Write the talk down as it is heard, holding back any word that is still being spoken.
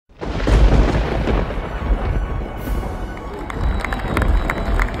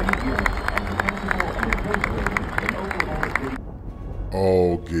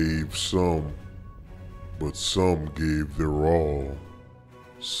gave some, but some gave their all.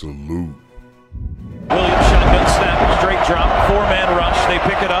 Salute. Williams shotgun snap, straight drop, four-man rush. They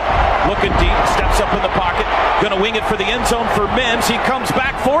pick it up, looking deep, steps up in the pocket, gonna wing it for the end zone for Mims. He comes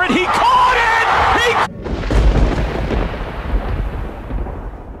back for it. He caught it.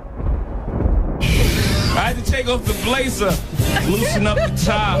 I had to take off the blazer, loosen up the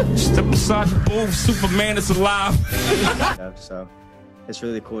top, step aside the booth. Superman is alive. So it's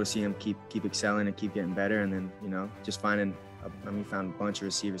really cool to see him keep excelling and keep getting better, and then just found a bunch of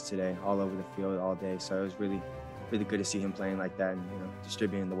receivers today all over the field all day. So it was really good to see him playing like that and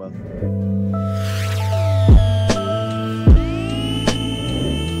distributing the wealth.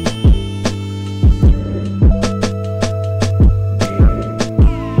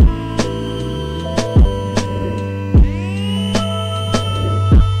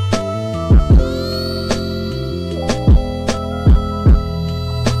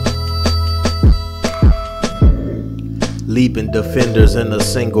 Leaping defenders in a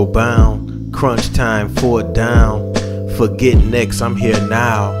single bound. Crunch time, 4 down. Forget next, I'm here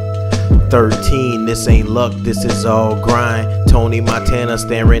now. 13, this ain't luck, this is all grind. Tony Montana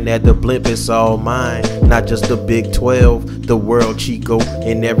staring at the blimp, it's all mine. Not just the Big 12, the world, Chico,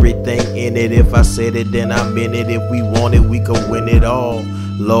 and everything in it. If I said it, then I meant it. If we want it, we could win it all.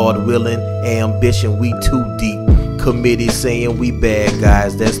 Lord willing, ambition, we too deep. Committee saying we bad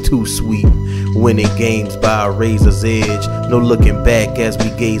guys, that's too sweet. Winning games by a razor's edge. No looking back as we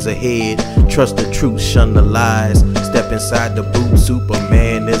gaze ahead. Trust the truth, shun the lies. Step inside the boot,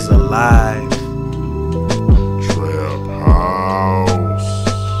 Superman is alive. Trap House.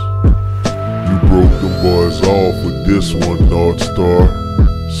 You broke them boys off with this one, North Star.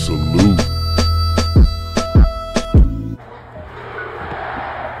 Salute.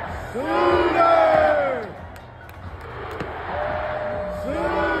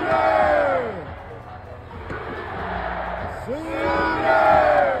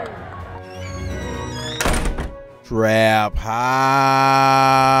 Trap House.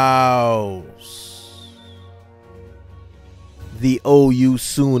 The OU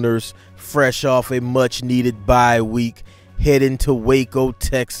Sooners, fresh off a much-needed bye week, heading to Waco,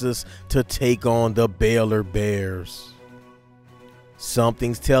 Texas to take on the Baylor Bears.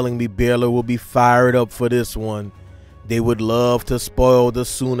 Something's telling me Baylor will be fired up for this one. They would love to spoil the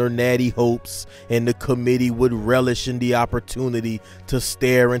Sooner natty hopes, and the committee would relish in the opportunity to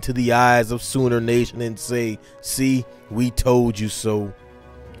stare into the eyes of Sooner Nation and say, "See, we told you so."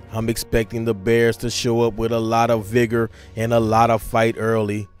 I'm expecting the Bears to show up with a lot of vigor and a lot of fight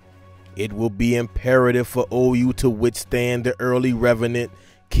early. It will be imperative for OU to withstand the early revenant,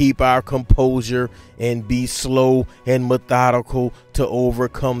 keep our composure, and be slow and methodical to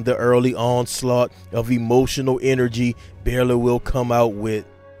overcome the early onslaught of emotional energy Baylor will come out with.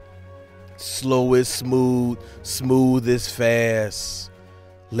 Slow is smooth, smooth is fast.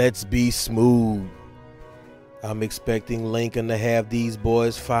 Let's be smooth. I'm expecting Lincoln to have these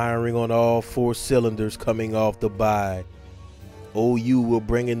boys firing on all 4 cylinders coming off the bye. OU will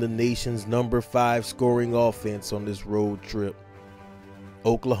bring in the nation's #5 scoring offense on this road trip.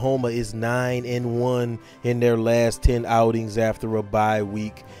 Oklahoma is 9-1 in their last 10 outings after a bye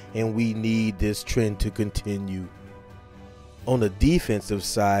week, and we need this trend to continue. On the defensive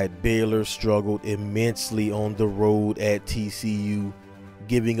side, Baylor struggled immensely on the road at TCU,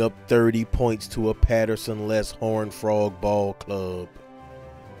 giving up 30 points to a Patterson-less Horned Frog ball club.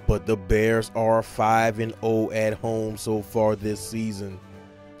 But the Bears are 5-0 at home so far this season,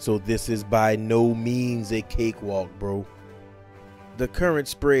 so this is by no means a cakewalk, bro. The current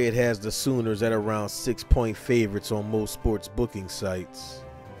spread has the Sooners at around 6-point favorites on most sports booking sites.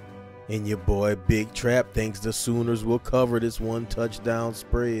 And your boy Big Trap thinks the Sooners will cover this 1-touchdown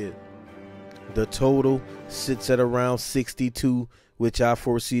spread. The total sits at around 62, which I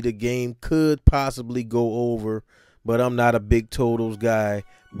foresee the game could possibly go over, but I'm not a big totals guy,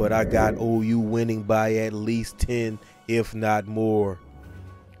 but I got OU winning by at least 10, if not more.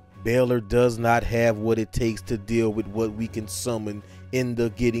 Baylor does not have what it takes to deal with what we can summon in the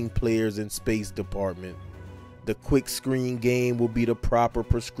getting players in space department. The quick screen game will be the proper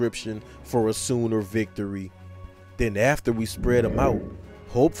prescription for a Sooner victory. Then after we spread them out,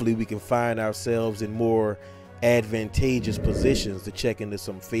 hopefully we can find ourselves in more advantageous positions to check into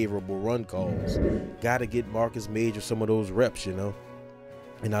some favorable run calls. Gotta get Marcus Major some of those reps, you know.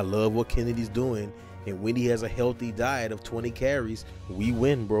 And I love what Kennedy's doing. And when he has a healthy diet of 20 carries, we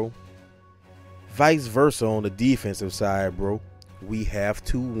win, bro. Vice versa on the defensive side, bro. We have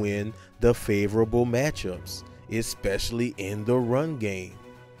to win the favorable matchups, especially in the run game.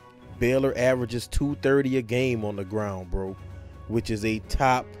 Baylor averages 230 a game on the ground, bro, which is a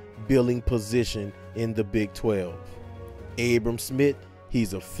top billing position in the Big 12. Abram Smith,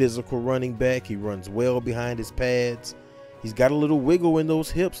 he's a physical running back. He runs well behind his pads. He's got a little wiggle in those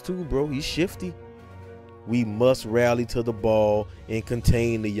hips too, bro. He's shifty. We must rally to the ball and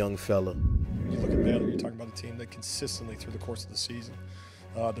contain the young fella. You look at Baylor, you're talking about a team that consistently through the course of the season,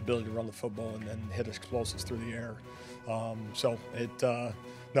 the ability to run the football and then hit explosives through the air. So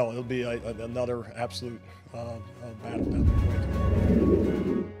it'll be another absolute battle down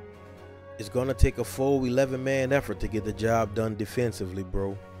there. It's going to take a full 11-man effort to get the job done defensively,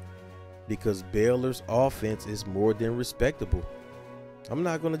 bro, because Baylor's offense is more than respectable. I'm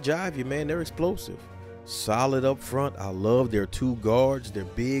not going to jive you, man. They're explosive. Solid up front. I love their two guards. They're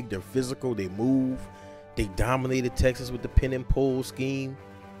big, they're physical, they move. They dominated Texas with the pin and pull scheme.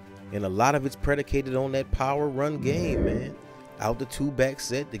 And a lot of it's predicated on that power run game, man. Out the two-back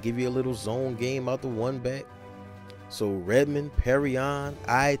set to give you a little zone game out the one-back. So Redmond, Perrion,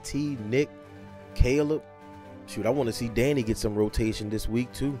 IT, Nick, Caleb. Shoot, I want to see Danny get some rotation this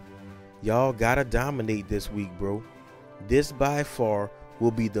week too. Y'all got to dominate this week, bro. This by far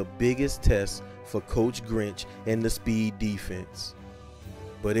will be the biggest test for Coach Grinch and the speed defense.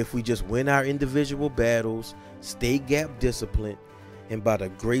 But if we just win our individual battles, stay gap disciplined, and by the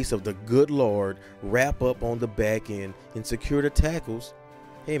grace of the good Lord, wrap up on the back end and secure the tackles,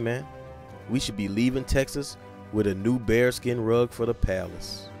 hey man, we should be leaving Texas with a new bearskin rug for the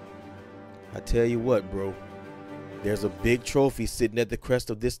palace. I tell you what, bro, there's a big trophy sitting at the crest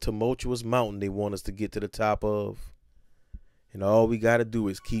of this tumultuous mountain they want us to get to the top of. And all we got to do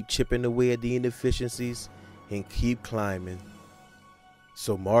is keep chipping away at the inefficiencies and keep climbing.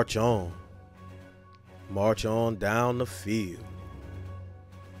 So march on. March on down the field.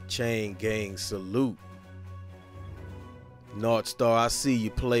 Chain gang salute. North Star, I see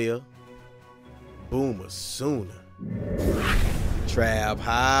you, player. Boomer sooner. Trap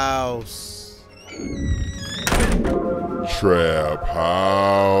House. Trap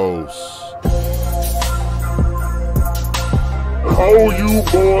House. Oh, you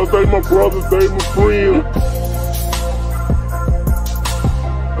boys, they my brothers, they my friends.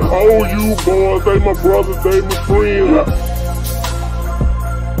 Oh, you boys, they my brothers, they my friends.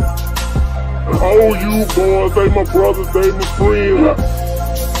 Oh, you boys, they my brothers, they my friends.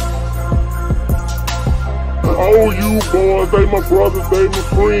 Oh, you boys, they my brothers, they my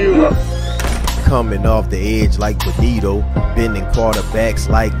friends. Coming off the edge like Benito, bending quarterbacks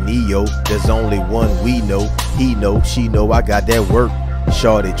like Neo. There's only one we know. He know, she know, I got that work.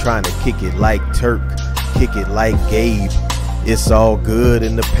 Shorty trying to kick it like Turk, kick it like Gabe. It's all good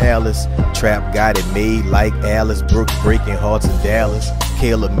in the palace. Trap got it made like Alice Brooks, breaking hearts in Dallas.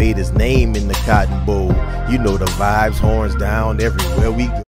 Caleb made his name in the Cotton Bowl. You know the vibes, horns down everywhere we go.